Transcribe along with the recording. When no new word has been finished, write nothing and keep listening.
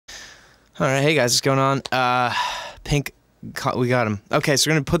All right, hey guys, what's going on? Pink, we got him. Okay, so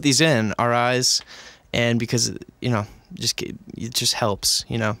we're gonna put these in our eyes, and because it just helps,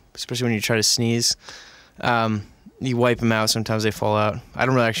 especially when you try to sneeze. You wipe them out. Sometimes they fall out. I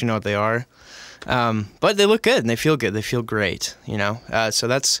don't really actually know what they are, but they look good and they feel good. They feel great, So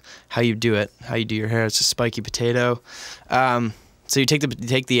that's how you do it. How you do your hair. It's a spiky potato. So you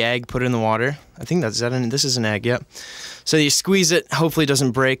take the egg, put it in the water. I think this is an egg, yep. So you squeeze it, hopefully it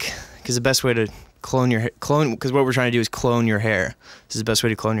doesn't break, because the best way to because what we're trying to do is clone your hair. This is the best way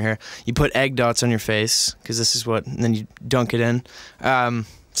to clone your hair. You put egg dots on your face, because and then you dunk it in.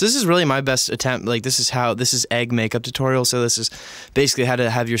 So this is really my best attempt. Like this is egg makeup tutorial. So this is basically how to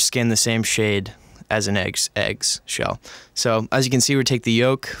have your skin the same shade as an egg's shell. So as you can see, we take the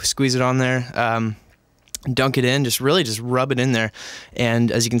yolk, squeeze it on there, dunk it in, just rub it in there.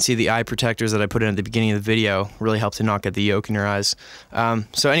 And as you can see, the eye protectors that I put in at the beginning of the video really help to not get the yolk in your eyes.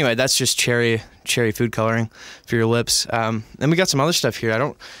 So anyway, that's just cherry food coloring for your lips. And we got some other stuff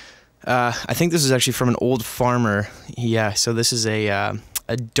here. I think this is actually from an old farmer. Yeah, so this is a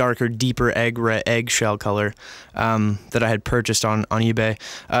darker, deeper eggshell color that I had purchased on eBay.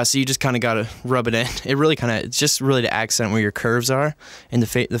 So you just kind of got to rub it in. It's just really to accent where your curves are in the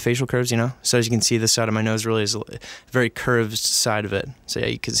facial curves, So as you can see, this side of my nose really is a very curved side of it. So yeah,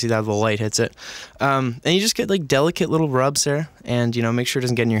 you can see that the light hits it. And you just get like delicate little rubs there, and make sure it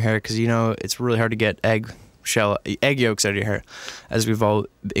doesn't get in your hair, because it's really hard to get egg yolks out of your hair, as we've all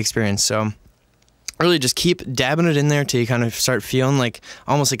experienced. So really just keep dabbing it in there till you kind of start feeling like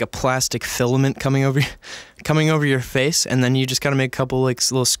almost like a plastic filament coming over your face, and then you just kind of make a couple like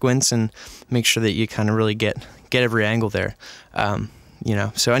little squints and make sure that you kind of really get every angle there.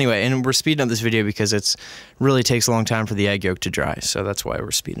 So anyway, and we're speeding up this video because it's really takes a long time for the egg yolk to dry, so that's why we're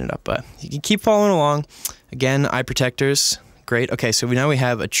speeding it up. But you can keep following along. Again, eye protectors, great. Okay, so now we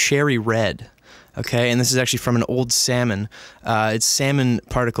have a cherry red. Okay, and this is actually from an old salmon. It's salmon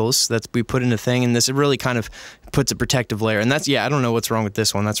particles that we put in a thing, and this really kind of puts a protective layer. And I don't know what's wrong with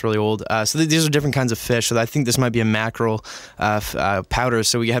this one. That's really old. So these are different kinds of fish. So I think this might be a mackerel powder.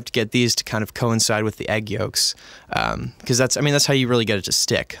 So we have to get these to kind of coincide with the egg yolks, because that's how you really get it to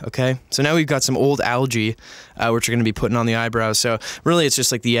stick. Okay, so now we've got some old algae, which we're going to be putting on the eyebrows. So really, it's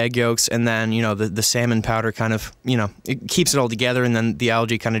just like the egg yolks, and then the salmon powder kind of it keeps it all together, and then the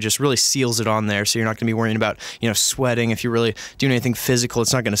algae kind of just really seals it on there. So you're not going to be worrying about sweating. If you're really doing anything physical,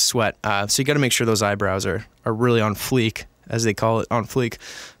 it's not going to sweat. So you got to make sure those eyebrows are really on fleek, as they call it, on fleek.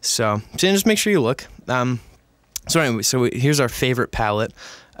 So just make sure you look. So anyway, here's our favorite palette.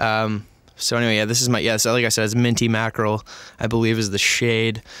 So anyway, yeah, this is so like I said, it's minty mackerel, I believe is the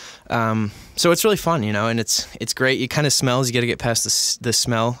shade. So it's really fun, and it's great. It kind of smells. You got to get past the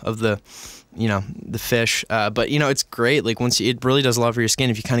smell of the fish, but it's great. Like it really does a lot for your skin.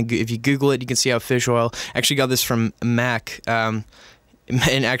 If you Google it, you can see how fish oil. Actually got this from MAC,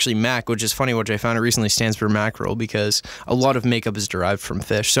 and actually MAC, which is funny, which I found it recently stands for mackerel, because a lot of makeup is derived from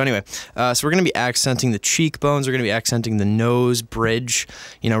fish. So anyway, so we're going to be accenting the cheekbones, we're going to be accenting the nose bridge,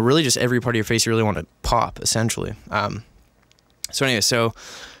 really just every part of your face you really want to pop, essentially. So anyway,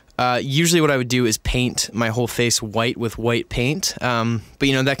 usually what I would do is paint my whole face white with white paint, but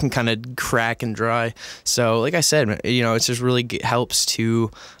that can kind of crack and dry. So like I said, it just really helps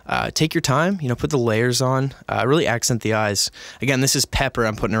to take your time, put the layers on, really accent the eyes. Again, this is pepper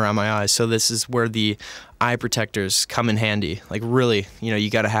I'm putting around my eyes, so this is where the eye protectors come in handy. Like really,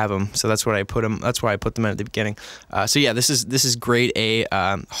 you got to have them. So that's what I put them. That's why I put them in at the beginning. So yeah, this is grade A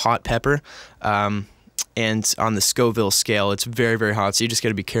hot pepper. And on the Scoville scale, it's very, very hot, so you just got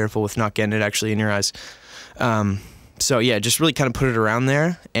to be careful with not getting it actually in your eyes. So yeah, just really kind of put it around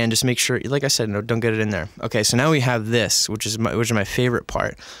there, and just make sure, like I said, don't get it in there. Okay, so now we have this, which is my favorite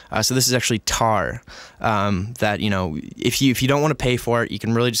part. So this is actually tar. That if you don't want to pay for it, you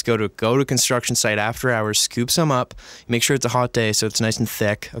can really just go to a construction site after hours, scoop some up, make sure it's a hot day so it's nice and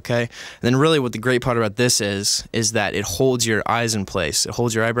thick. Okay, and then really what the great part about this is that it holds your eyes in place. It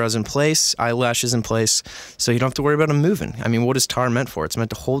holds your eyebrows in place, eyelashes in place, so you don't have to worry about them moving. I mean, what is tar meant for? It's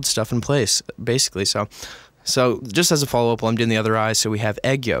meant to hold stuff in place, basically. So just as a follow-up, while I'm doing the other eye, so we have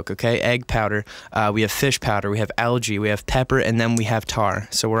egg yolk, okay, egg powder, we have fish powder, we have algae, we have pepper, and then we have tar.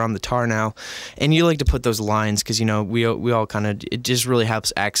 So we're on the tar now, and you like to put those lines because, we all kind of, it just really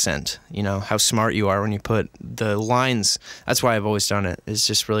helps accent, how smart you are when you put the lines. That's why I've always done it. It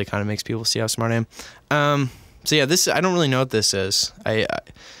just really kind of makes people see how smart I am. So yeah, I don't really know what this is. I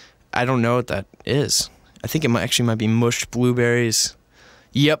don't know what that is. I think it might be mushed blueberries.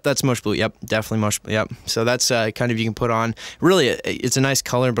 Yep, that's mush blue. Yep, definitely mush. Yep. So that's kind of you can put on. Really, it's a nice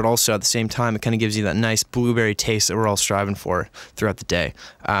color, but also at the same time, it kind of gives you that nice blueberry taste that we're all striving for throughout the day.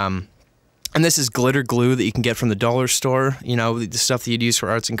 And this is glitter glue that you can get from the dollar store, you know, the stuff that you'd use for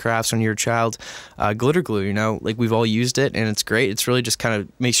arts and crafts when you're a child. Glitter glue, you know, like we've all used it, and it's great. It's really just kind of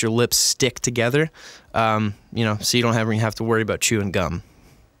makes your lips stick together, you know, so you don't have to worry about chewing gum.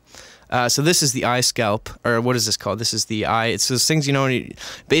 So this is the eye scalp, or what is this called? This is the eye. It's those things, you know,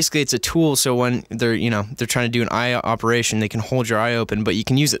 basically it's a tool, so when they're, you know, they're trying to do an eye operation, they can hold your eye open, but you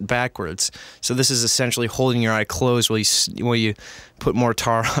can use it backwards. So this is essentially holding your eye closed while you put more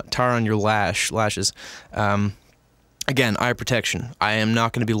tar on your lashes. Again, eye protection. I am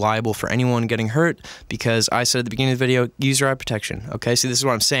not going to be liable for anyone getting hurt because I said at the beginning of the video, use your eye protection. Okay, so this is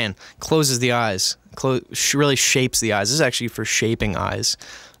what I'm saying. Closes the eyes. Really shapes the eyes. This is actually for shaping eyes.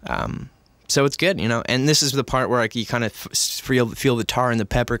 So it's good, you know, and this is the part where you kind of feel the tar and the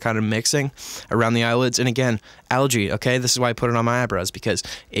pepper kind of mixing around the eyelids. And again, algae, okay, this is why I put it on my eyebrows, because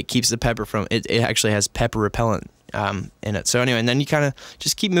it keeps the pepper from, it actually has pepper repellent in it. So anyway, and then you kind of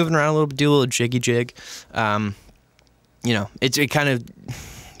just keep moving around a little bit, do a little jiggy jig. You know, you kind of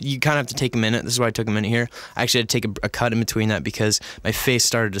have to take a minute. This is why I took a minute here. I actually had to take a cut in between that because my face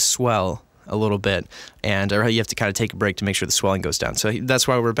started to swell a little bit, and you have to kind of take a break to make sure the swelling goes down. So that's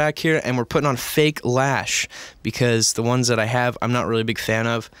why we're back here, and we're putting on fake lash because the ones that I have, I'm not really a big fan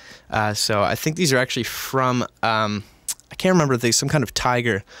of. So I think these are actually from, I can't remember, some kind of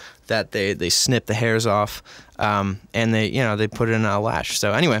tiger that they snip the hairs off, and they put it in a lash.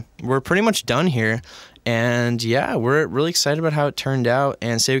 So anyway, we're pretty much done here. And yeah, we're really excited about how it turned out.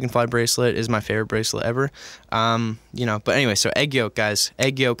 And Say We Can Fly bracelet is my favorite bracelet ever. You know, but anyway, so egg yolk, guys.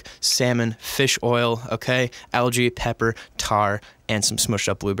 Egg yolk, salmon, fish oil, okay? Algae, pepper, tar, and some smushed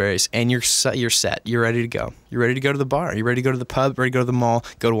up blueberries. And you're set. You're ready to go. You're ready to go to the bar. You're ready to go to the pub, ready to go to the mall,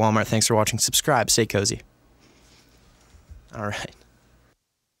 go to Walmart. Thanks for watching. Subscribe. Stay cozy. All right.